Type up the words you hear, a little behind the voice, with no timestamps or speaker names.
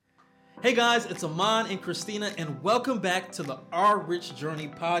Hey guys, it's Aman and Christina, and welcome back to the Our Rich Journey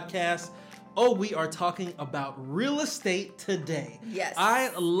podcast. Oh, we are talking about real estate today. Yes.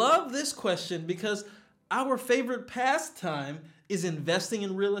 I love this question because our favorite pastime is investing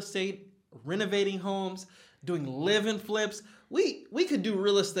in real estate, renovating homes, doing live-in flips. We could do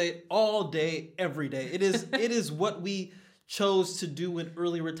real estate all day, every day. It is what we chose to do in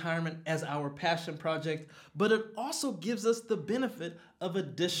early retirement as our passion project, but it also gives us the benefit of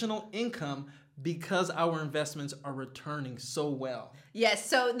additional income because our investments are returning so well. Yes,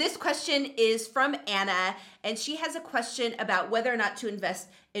 so this question is from Anna, and she has a question about whether or not to invest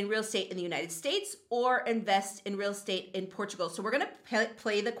in real estate in the United States or invest in real estate in Portugal. So we're going to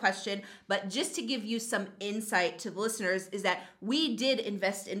play the question, but just to give you some insight to the listeners is that we did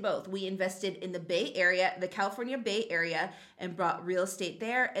invest in both. We invested in the Bay Area, the California Bay Area, and brought real estate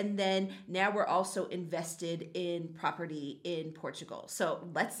there, and then now we're also invested in property in Portugal. So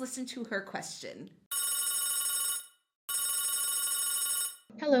let's listen to her question.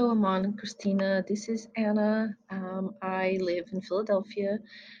 Hello, Aman and Christina. This is Anna. I live in Philadelphia,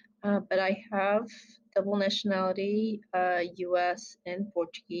 but I have double nationality, US and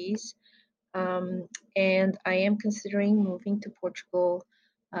Portuguese. And I am considering moving to Portugal,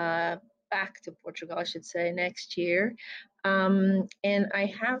 back to Portugal, I should say, next year. And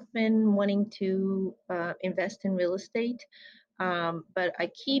I have been wanting to invest in real estate, but I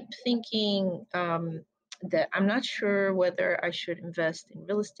keep thinking that I'm not sure whether I should invest in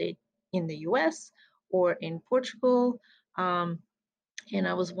real estate in the US or in Portugal. And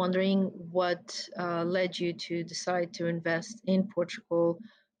I was wondering what led you to decide to invest in Portugal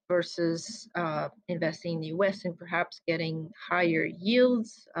versus investing in the US and perhaps getting higher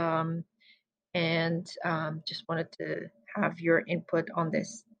yields. And just wanted to have your input on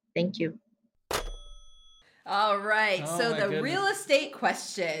this. Thank you. All right, Oh, so my the goodness. real estate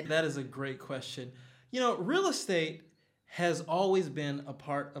question. That is a great question. You know, real estate has always been a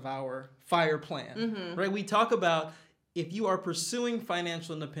part of our FIRE plan, right? We talk about if you are pursuing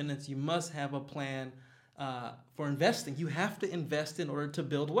financial independence, you must have a plan for investing. You have to invest in order to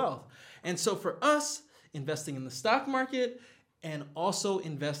build wealth. And so for us, investing in the stock market and also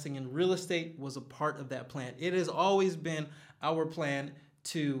investing in real estate was a part of that plan. It has always been our plan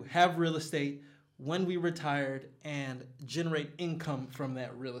to have real estate when we retired and generate income from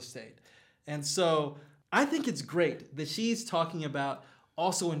that real estate. And so I think it's great that she's talking about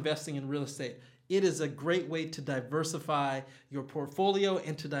also investing in real estate. It is a great way to diversify your portfolio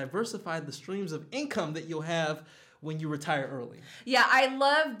and to diversify the streams of income that you'll have when you retire early. Yeah, I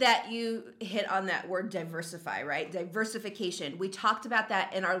love that you hit on that word diversify, right? Diversification. We talked about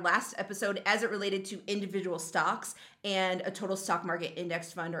that in our last episode as it related to individual stocks and a total stock market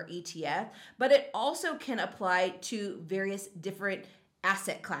index fund or ETF, but it also can apply to various different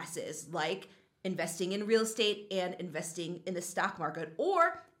asset classes like investing in real estate and investing in the stock market,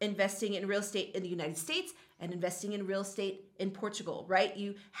 or investing in real estate in the United States and investing in real estate in Portugal, right?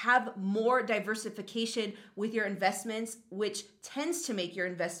 You have more diversification with your investments, which tends to make your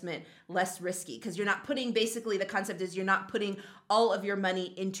investment less risky because you're not putting, basically the concept is you're not putting all of your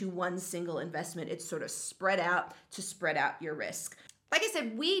money into one single investment. It's sort of spread out to spread out your risk. Like I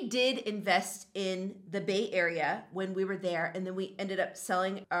said, we did invest in the Bay Area when we were there, and then we ended up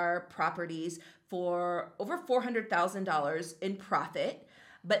selling our properties for over $400,000 in profit.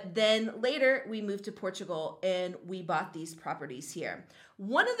 But then later we moved to Portugal and we bought these properties here.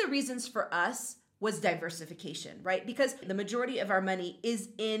 One of the reasons for us was diversification, right? Because the majority of our money is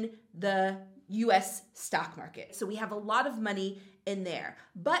in the US stock market. So we have a lot of money in there.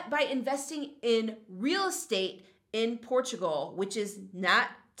 But by investing in real estate in Portugal, which is not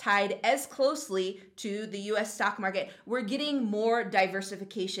tied as closely to the US stock market, we're getting more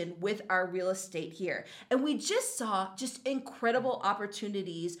diversification with our real estate here. And we just saw just incredible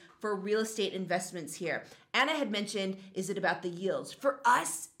opportunities for real estate investments here. Anna had mentioned, is it about the yields? For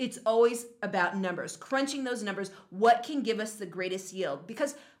us, it's always about numbers, crunching those numbers. What can give us the greatest yield?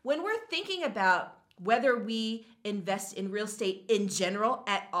 Because when we're thinking about whether we invest in real estate in general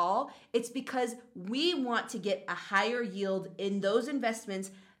at all, it's because we want to get a higher yield in those investments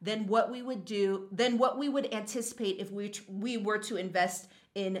than what we would anticipate if we were to invest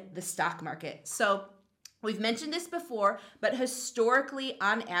in the stock market. So we've mentioned this before, but historically,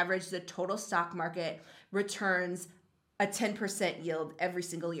 on average, the total stock market returns a 10% yield every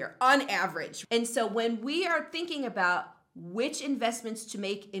single year on average. And so when we are thinking about which investments to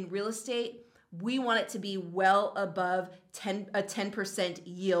make in real estate, we want it to be well above a 10%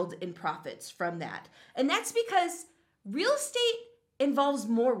 yield in profits from that. And that's because real estate involves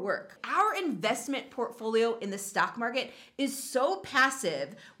more work. Our investment portfolio in the stock market is so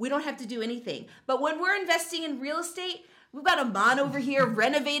passive, we don't have to do anything. But when we're investing in real estate, we've got Amon over here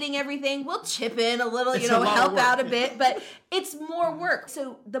renovating everything. We'll chip in a little, help out a bit, but it's more work.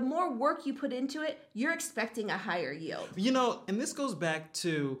 So the more work you put into it, you're expecting a higher yield. And this goes back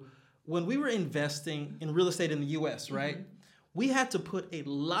to when we were investing in real estate in the U.S., right? Mm-hmm. We had to put a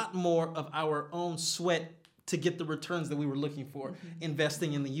lot more of our own sweat to get the returns that we were looking for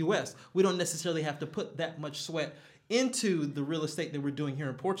investing in the U.S. We don't necessarily have to put that much sweat into the real estate that we're doing here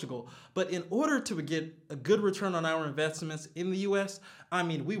in Portugal. But in order to get a good return on our investments in the U.S.,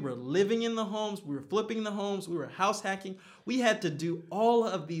 we were living in the homes, we were flipping the homes, we were house hacking. We had to do all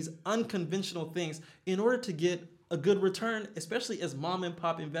of these unconventional things in order to get a good return, especially as mom and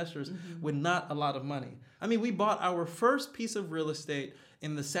pop investors with not a lot of money. We bought our first piece of real estate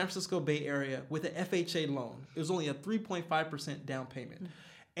in the San Francisco Bay Area with an FHA loan. It was only a 3.5% down payment.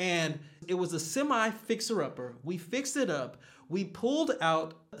 And it was a semi-fixer-upper. We fixed it up. We pulled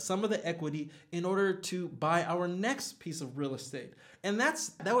out some of the equity in order to buy our next piece of real estate. And that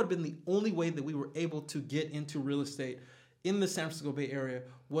would have been the only way that we were able to get into real estate in the San Francisco Bay Area,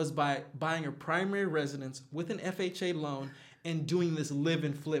 was by buying a primary residence with an FHA loan and doing this live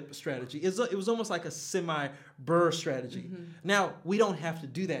and flip strategy. It was almost like a semi-burr strategy. Now, we don't have to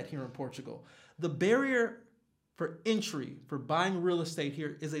do that here in Portugal. The barrier for entry for buying real estate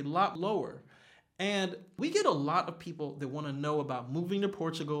here is a lot lower. And we get a lot of people that want to know about moving to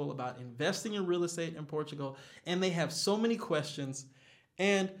Portugal, about investing in real estate in Portugal, and they have so many questions.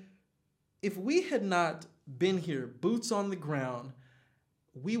 And if we had not been here, boots on the ground,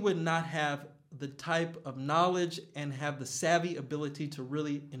 we would not have the type of knowledge and have the savvy ability to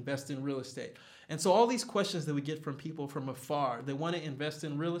really invest in real estate. And so all these questions that we get from people from afar that want to invest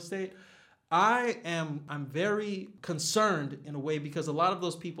in real estate, I'm very concerned in a way, because a lot of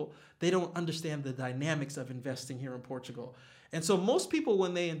those people, they don't understand the dynamics of investing here in Portugal. And so most people,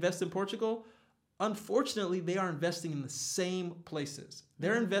 when they invest in Portugal, unfortunately, they are investing in the same places.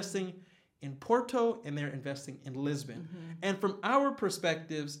 They're investing in Porto and they're investing in Lisbon. And from our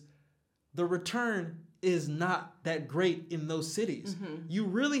perspectives, the return is not that great in those cities. You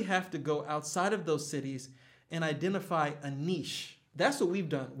really have to go outside of those cities and identify a niche. That's what we've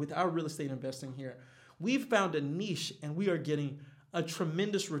done with our real estate investing here. We've found a niche and we are getting a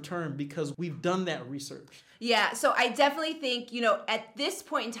tremendous return because we've done that research. Yeah, so I definitely think, at this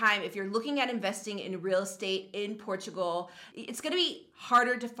point in time, if you're looking at investing in real estate in Portugal, it's going to be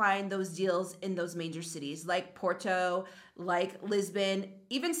harder to find those deals in those major cities like Porto, like Lisbon,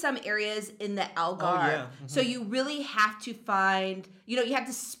 even some areas in the Algarve. Oh, yeah. So you really have to find, you have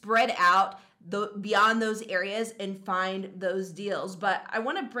to spread out beyond those areas and find those deals. But I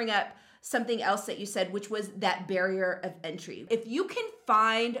want to bring up something else that you said, which was that barrier of entry. If you can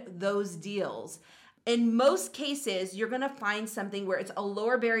find those deals, in most cases, you're going to find something where it's a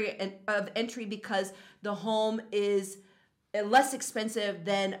lower barrier of entry because the home is less expensive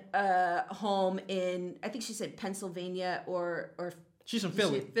than a home in, I think she said Pennsylvania or she's from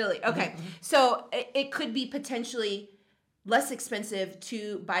Philly. Philly. Okay. So it could be potentially less expensive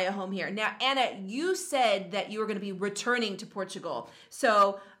to buy a home here. Now, Anna, you said that you were going to be returning to Portugal.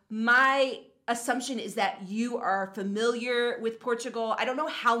 So my assumption is that you are familiar with Portugal. I don't know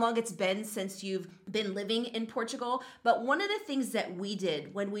how long it's been since you've been living in Portugal, but one of the things that we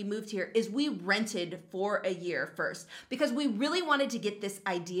did when we moved here is we rented for a year first, because we really wanted to get this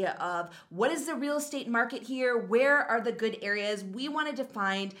idea of what is the real estate market here? Where are the good areas? We wanted to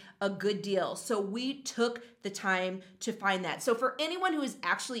find a good deal. So we took the time to find that. So for anyone who is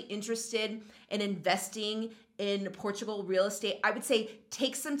actually interested in investing in Portugal real estate, I would say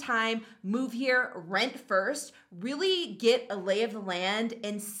take some time, move here, rent first, really get a lay of the land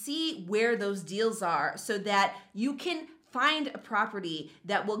and see where those deals are so that you can find a property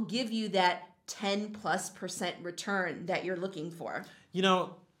that will give you that 10+% return that you're looking for.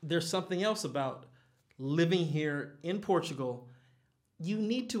 There's something else about living here in Portugal. You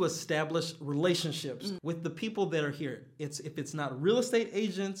need to establish relationships with the people that are here. If it's not real estate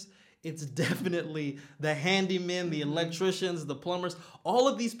agents, it's definitely the handymen, the electricians, the plumbers, all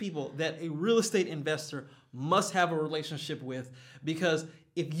of these people that a real estate investor must have a relationship with, because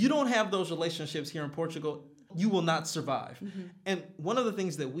if you don't have those relationships here in Portugal, you will not survive. And one of the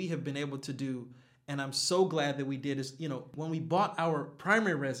things that we have been able to do, and I'm so glad that we did, is, when we bought our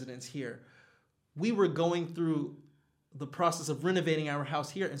primary residence here, we were going through the process of renovating our house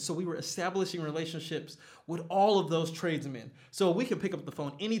here. And so we were establishing relationships with all of those tradesmen. So we could pick up the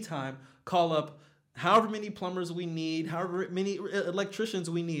phone anytime, call up however many plumbers we need, however many electricians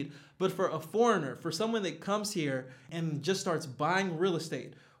we need. But for a foreigner, for someone that comes here and just starts buying real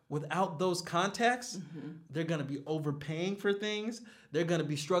estate without those contacts, they're going to be overpaying for things. They're going to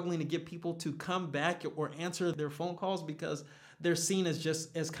be struggling to get people to come back or answer their phone calls because they're seen as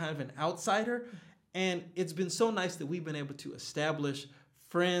just as kind of an outsider. And it's been so nice that we've been able to establish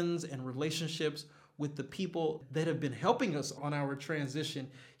friends and relationships with the people that have been helping us on our transition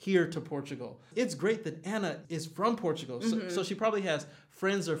here to Portugal. It's great that Anna is from Portugal, so she probably has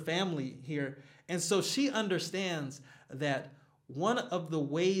friends or family here. And so she understands that one of the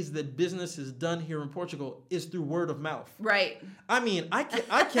ways that business is done here in Portugal is through word of mouth. Right. I mean,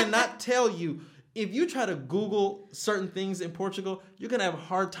 I cannot tell you, if you try to Google certain things in Portugal, you're going to have a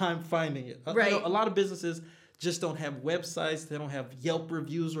hard time finding it. Right. A lot of businesses just don't have websites. They don't have Yelp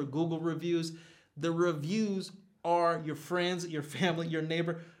reviews or Google reviews. The reviews are your friends, your family, your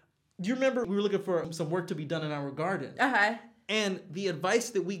neighbor. Do you remember we were looking for some work to be done in our garden? Uh-huh. And the advice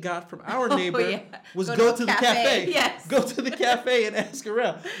that we got from our neighbor was go to the cafe. Yes. Go to the cafe and ask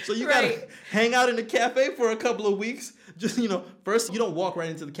around. So you got to hang out in the cafe for a couple of weeks. Just, first you don't walk right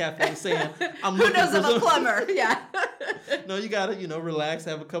into the cafe saying, I'm looking for Who knows I'm a plumber? Yeah. No, you got to, relax,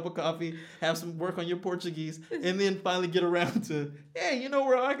 have a cup of coffee, have some work on your Portuguese, and then finally get around to, hey,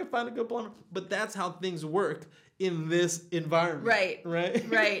 where I can find a good plumber. But that's how things work in this environment.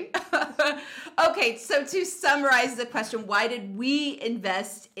 Right. Okay, so to summarize the question, why did we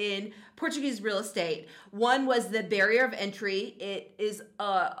invest in Portuguese real estate? One was the barrier of entry. It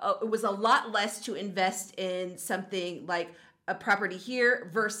was a lot less to invest in something like a property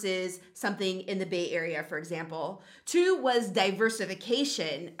here versus something in the Bay Area, for example. Two was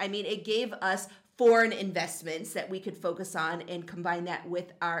diversification. I mean, it gave us foreign investments that we could focus on and combine that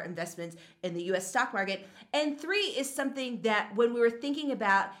with our investments in the U.S. stock market. And three is something that when we were thinking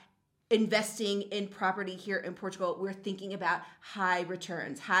about investing in property here in Portugal, we're thinking about high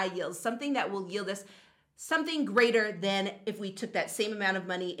returns, high yields, something that will yield us something greater than if we took that same amount of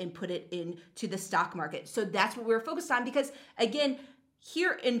money and put it into the stock market. So that's what we were focused on because, again,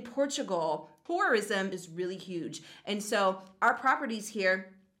 here in Portugal, tourism is really huge. And so our properties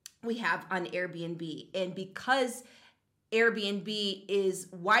here, we have on Airbnb. And because Airbnb is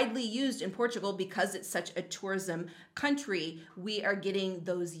widely used in Portugal because it's such a tourism country, we are getting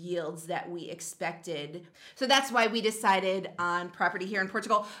those yields that we expected. So that's why we decided on property here in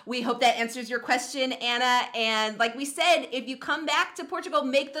Portugal. We hope that answers your question, Anna. And like we said, if you come back to Portugal,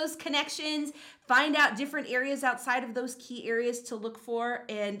 make those connections, find out different areas outside of those key areas to look for,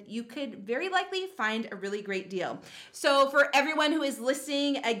 and you could very likely find a really great deal. So for everyone who is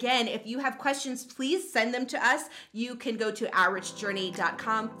listening, again, if you have questions, please send them to us. You can go to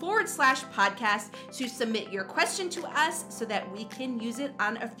ourrichjourney.com/podcast to submit your question to us so that we can use it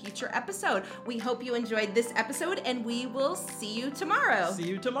on a future episode. We hope you enjoyed this episode, and we will see you tomorrow. See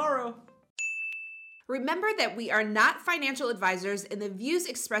you tomorrow. Remember that we are not financial advisors and the views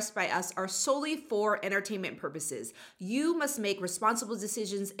expressed by us are solely for entertainment purposes. You must make responsible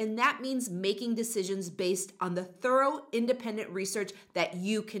decisions, and that means making decisions based on the thorough, independent research that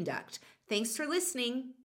you conduct. Thanks for listening.